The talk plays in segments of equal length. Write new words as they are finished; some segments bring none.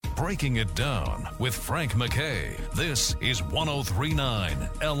Breaking It Down with Frank MacKay. This is 1039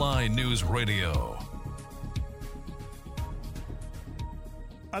 LI News Radio.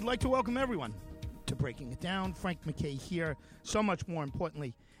 I'd like to welcome everyone to Breaking It Down. Frank MacKay here. So much more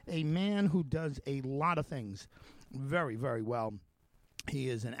importantly, a man who does a lot of things very, very well. He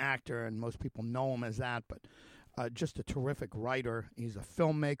is an actor, and most people know him as that, but just a terrific writer. He's a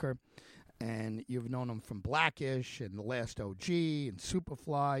filmmaker, and you've known him from Blackish and The Last OG and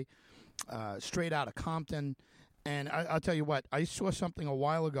Superfly, Straight Outta Compton. And I'll tell you what, I saw something a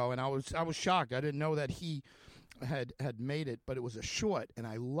while ago, and I was shocked. I didn't know that he had made it, but it was a short, and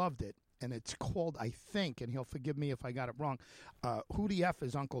I loved it. And it's called, I think, and he'll forgive me if I got it wrong, Who the F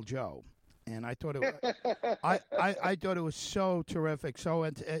is Uncle Joe? And I thought I thought it was so terrific. So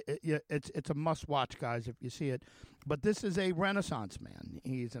it's a must watch, guys, if you see it. But this is a Renaissance man.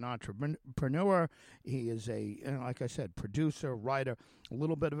 He's an entrepreneur. He is like I said, producer, writer, a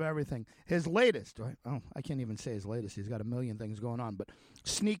little bit of everything. His latest, I can't even say his latest. He's got a million things going on. But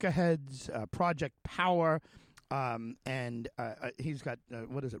Sneakerheads, Project Power. And he's got,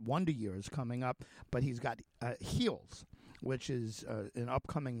 Wonder Years coming up, but he's got Heels, which is an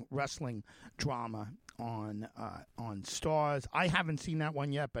upcoming wrestling drama on Stars. I haven't seen that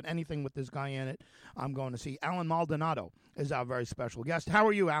one yet, but anything with this guy in it, I'm going to see. Alan Maldonado is our very special guest. How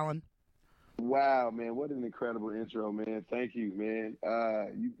are you, Alan? Wow, man, what an incredible intro, man. Thank you, man.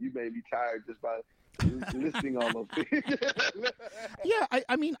 You made me tired just by listing all those things. Yeah,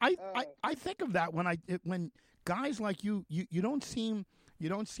 I think of that when guys like you don't seem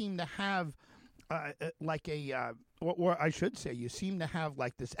to have like a or I should say you seem to have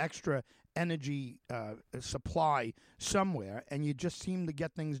like this extra energy supply somewhere, and you just seem to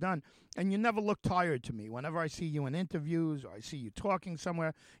get things done, and you never look tired to me. Whenever I see you in interviews or I see you talking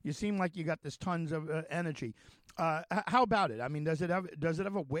somewhere, you seem like you got this tons of energy. How about it? I mean, does it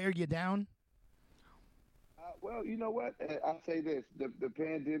ever wear you down? Well, you know what? I'll say this: the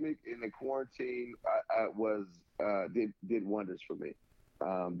pandemic and the quarantine did wonders for me.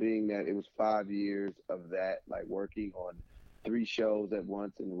 Being that it was 5 years of that, like working on 3 shows at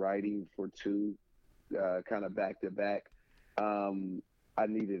once and writing for 2, kind of back to back. I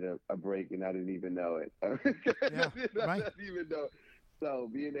needed a break, and I didn't even know it. Yeah, right. I didn't even know. So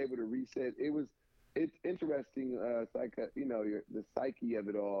being able to reset, it's interesting. The psyche of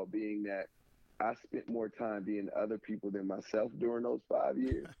it all, being that I spent more time being other people than myself during those 5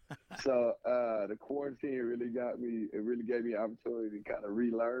 years. So the quarantine really got me. It really gave me an opportunity to kind of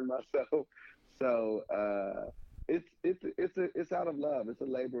relearn myself. So it's out of love. It's a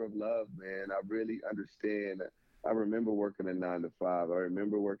labor of love, man. I really understand. I remember working a 9 to 5. I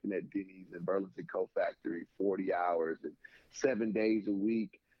remember working at Denny's and Burlington Coat Factory 40 hours and 7 days a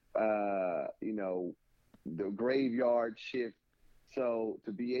week. The graveyard shift. So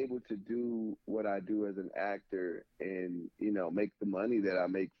to be able to do what I do as an actor and, make the money that I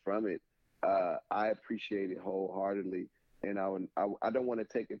make from it, I appreciate it wholeheartedly. And I don't want to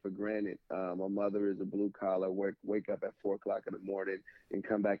take it for granted. My mother is a blue collar, wake up at 4 o'clock in the morning and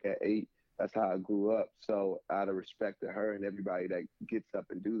come back at 8. That's how I grew up. So out of respect to her and everybody that gets up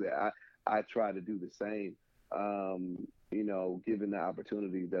and do that, I try to do the same, given the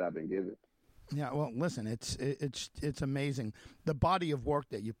opportunities that I've been given. Yeah, well, listen, it's amazing. The body of work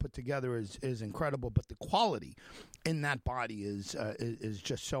that you put together is incredible, but the quality in that body is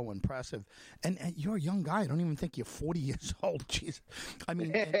just so impressive. And you're a young guy. I don't even think you're 40 years old. Jeez, I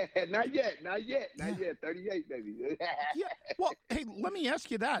mean, not yet. 38, baby. Yeah. Well, hey, let me ask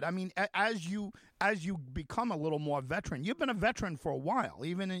you that. I mean, as you become a little more veteran, you've been a veteran for a while.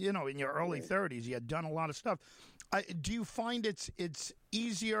 Even in your early 30s, you had done a lot of stuff. Do you find it's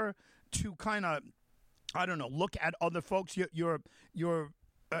easier to kind of, I don't know, look at other folks? You're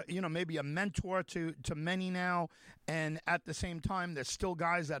maybe a mentor to many now, and at the same time, there's still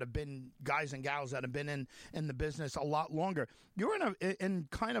guys and gals that have been in the business a lot longer. You're in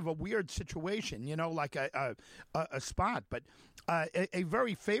kind of a weird situation, like a spot, but a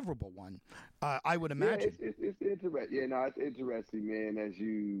very favorable one, I would imagine. Yeah, it's interesting. Yeah, it's interesting, man. As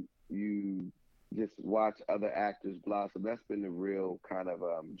you just watch other actors blossom. That's been the real kind of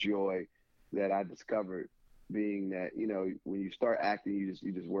joy that I discovered, being that, when you start acting,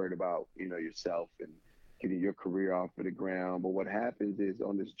 you just worried about, yourself and getting your career off of the ground. But what happens is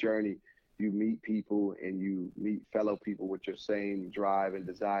on this journey, you meet people and you meet fellow people with your same drive and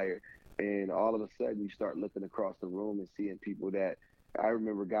desire. And all of a sudden you start looking across the room and seeing people that I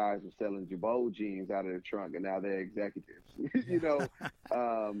remember guys were selling Jabot jeans out of the trunk, and now they're executives.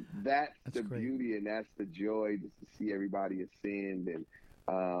 That's the great. Beauty, and that's the joy, just to see everybody ascend. And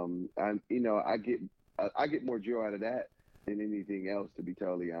I get more joy out of that than anything else, to be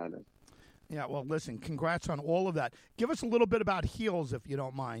totally honest. Yeah, well, listen, congrats on all of that. Give us a little bit about Heels, if you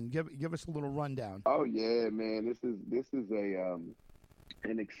don't mind. Give us a little rundown. Oh yeah, man, this is a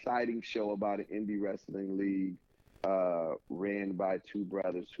an exciting show about an indie wrestling league ran by two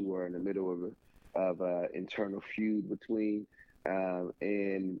brothers who are in the middle of internal feud between.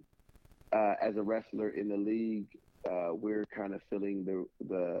 And as a wrestler in the league, we're kind of feeling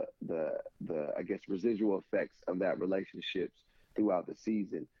the I guess residual effects of that relationships throughout the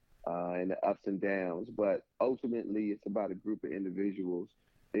season. And the ups and downs, but ultimately it's about a group of individuals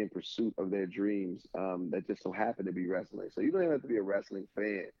in pursuit of their dreams that just so happen to be wrestling. So you don't even have to be a wrestling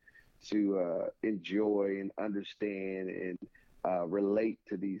fan to enjoy and understand and relate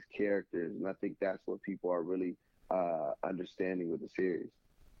to these characters. And I think that's what people are really understanding with the series.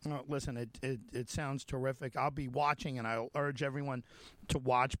 Listen, it sounds terrific. I'll be watching, and I'll urge everyone to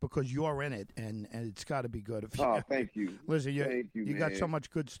watch because you're in it, and it's got to be good. Thank you. Listen, you got so much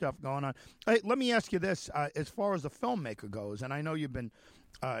good stuff going on. Hey, let me ask you this: as far as the filmmaker goes, and I know you've been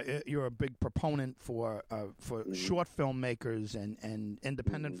you're a big proponent for short filmmakers and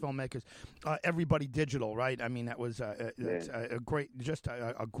independent filmmakers. Everybody Digital, right? I mean, that was a great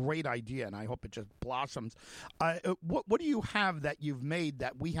idea, and I hope it just blossoms. What do you have that you've made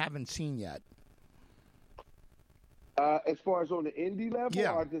that we haven't seen yet? As far as on the indie level,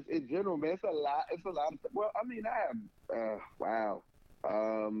 yeah, or just in general, man, it's a lot. It's a lot. Well, I mean, I have wow.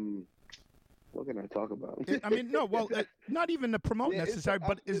 What can I talk about? I mean, no, well, not even to promote necessarily,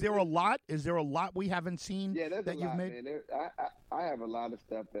 but is there a lot? Is there a lot we haven't seen that you've made? Man. I have a lot of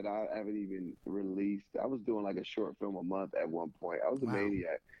stuff that I haven't even released. I was doing like a short film a month at one point. I was a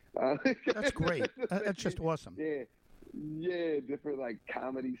maniac. That's great. That's just awesome. Yeah, different like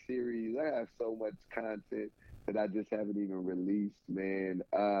comedy series. I have so much content that I just haven't even released, man.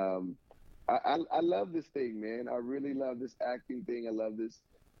 I love this thing, man. I really love this acting thing. I love this.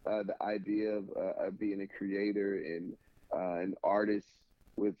 The idea of being a creator and an artist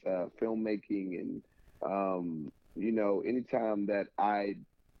with filmmaking, and you know, anytime that I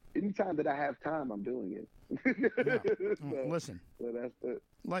have time, I'm doing it. Listen, so that's the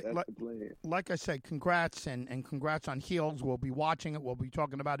plan. Like I said, congrats and congrats on Heels. We'll be watching it. We'll be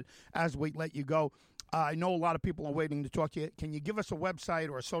talking about it as we let you go. I know a lot of people are waiting to talk to you. Can you give us a website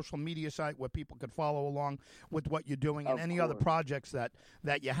or a social media site where people could follow along with what you're doing and any other projects that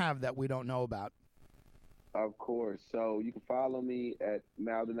you have that we don't know about? Of course. So you can follow me at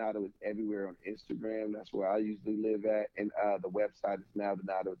Maldonado is everywhere on Instagram. That's where I usually live at. And the website is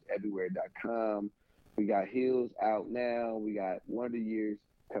MaldonadoIsEverywhere.com. We got Heels out now. We got One of the Years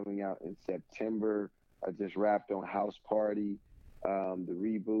coming out in September. I just wrapped on House Party. The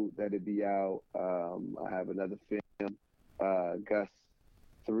reboot that'll be out. I have another film, Gus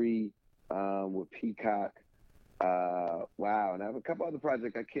 3, with Peacock. Wow, and I have a couple other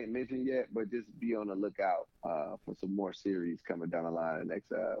projects I can't mention yet, but just be on the lookout for some more series coming down the line in the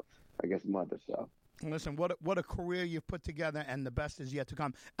next, I guess, month or so. Listen, what a career you've put together, and the best is yet to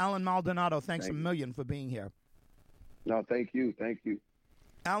come. Alan Maldonado, thanks a million for being here. No, thank you.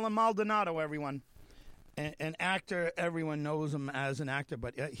 Alan Maldonado, everyone. An actor, everyone knows him as an actor,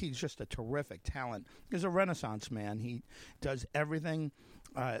 but he's just a terrific talent. He's a Renaissance man. He does everything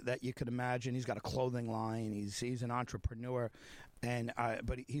that you could imagine. He's got a clothing line. He's an entrepreneur,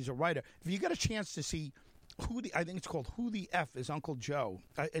 but he's a writer. If you get a chance to see I think it's called Who the F is Uncle Joe.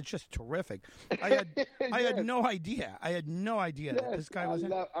 It's just terrific. I had no idea. That this guy was.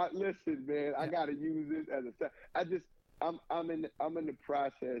 Listen, man, I got to use this as a. I'm in the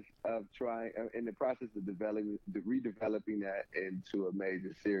process of redeveloping that into a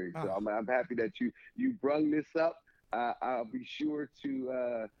major series. So I'm happy that you brung this up. I'll be sure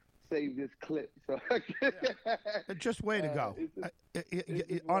to save this clip. So just way to go.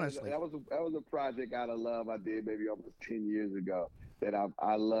 Honestly, that was a project out of love I did maybe almost 10 years ago that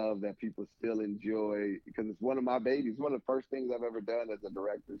I love that people still enjoy because it's one of my babies. One of the first things I've ever done as a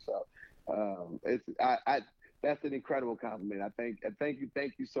director. So that's an incredible compliment. Thank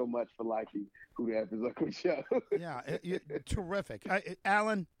you so much for liking Who the F is Uncle Joe. Yeah, terrific.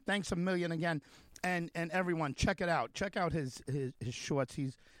 Alan, thanks a million again, and everyone, check it out. Check out his shorts.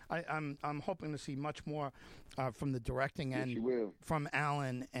 I'm hoping to see much more from the directing end from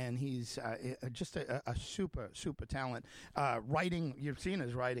Alan, and he's just a super talent. Writing, you've seen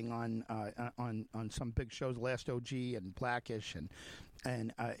his writing on some big shows, Last OG and Blackish,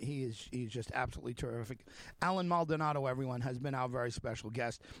 and he's just absolutely terrific. Alan Maldonado, everyone, has been our very special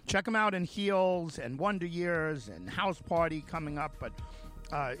guest. Check him out in Heels and Wonder Years and House Party coming up. But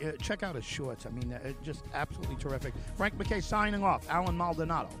Check out his shorts. I mean, just absolutely terrific. Frank MacKay signing off. Alan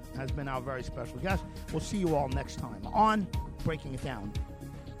Maldonado has been our very special guest. We'll see you all next time on Breaking It Down